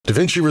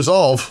DaVinci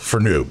Resolve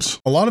for noobs.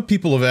 A lot of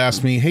people have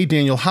asked me, hey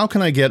Daniel, how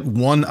can I get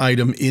one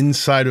item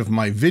inside of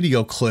my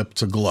video clip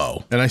to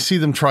glow? And I see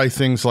them try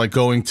things like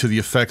going to the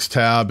effects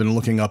tab and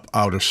looking up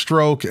outer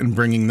stroke and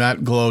bringing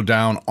that glow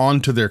down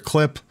onto their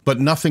clip, but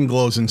nothing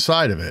glows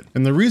inside of it.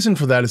 And the reason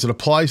for that is it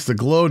applies the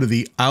glow to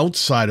the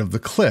outside of the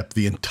clip,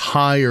 the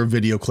entire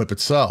video clip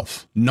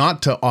itself,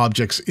 not to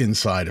objects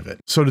inside of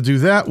it. So to do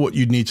that, what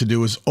you'd need to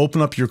do is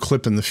open up your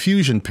clip in the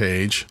Fusion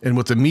page, and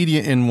with the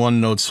media in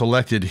OneNote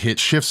selected, hit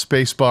Shift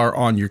Spacebar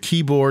on your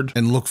keyboard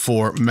and look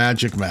for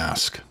Magic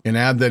Mask and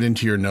add that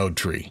into your node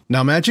tree.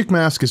 Now, Magic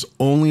Mask is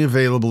only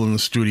available in the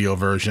studio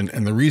version,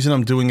 and the reason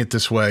I'm doing it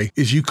this way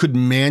is you could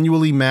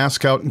manually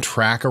mask out and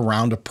track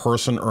around a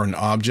person or an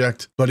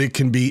object, but it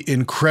can be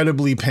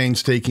incredibly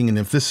painstaking, and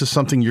if this is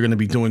something you're going to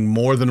be doing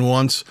more than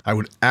once, I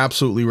would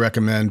absolutely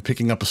recommend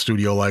picking up a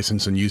studio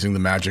license and using the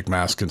Magic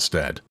Mask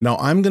instead. Now,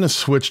 I'm going to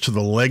switch to the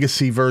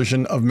legacy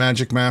version of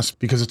Magic Mask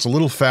because it's a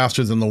little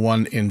faster than the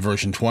one in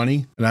version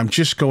 20, and I'm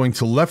just going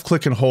to left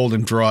click and hold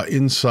and draw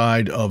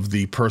inside of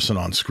the person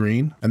on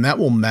screen, and that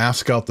will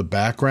mask out the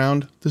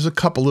background. There's a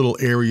couple little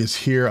areas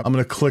here. I'm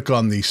going to click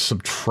on the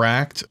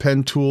subtract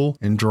pen tool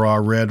and draw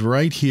red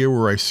right here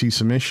where I see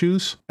some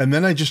issues. And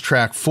then I just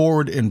track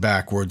forward and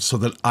backwards so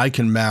that I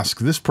can mask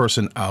this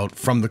person out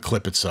from the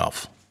clip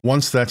itself.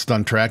 Once that's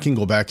done tracking,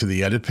 go back to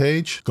the edit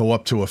page, go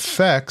up to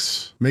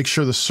effects, make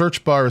sure the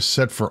search bar is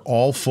set for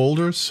all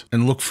folders,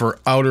 and look for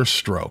outer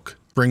stroke.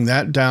 Bring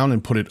that down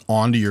and put it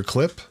onto your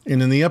clip.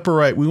 And in the upper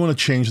right, we want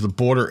to change the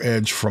border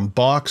edge from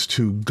box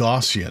to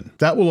Gaussian.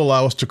 That will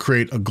allow us to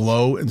create a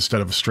glow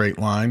instead of a straight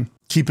line.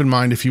 Keep in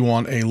mind, if you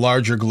want a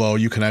larger glow,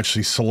 you can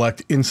actually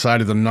select inside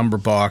of the number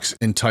box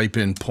and type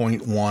in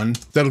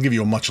 0.1. That'll give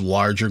you a much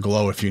larger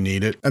glow if you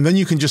need it. And then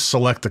you can just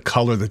select the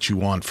color that you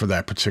want for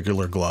that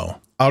particular glow.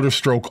 Outer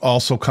stroke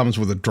also comes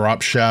with a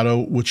drop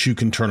shadow, which you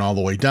can turn all the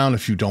way down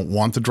if you don't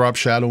want the drop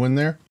shadow in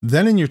there.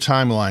 Then in your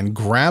timeline,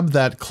 grab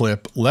that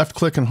clip, left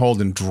click and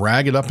hold and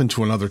drag it up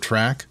into another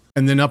track.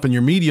 And then up in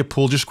your media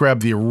pool, just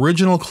grab the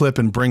original clip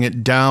and bring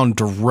it down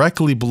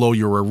directly below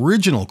your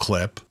original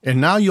clip.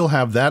 And now you'll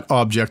have that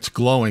object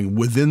glowing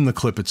within the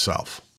clip itself.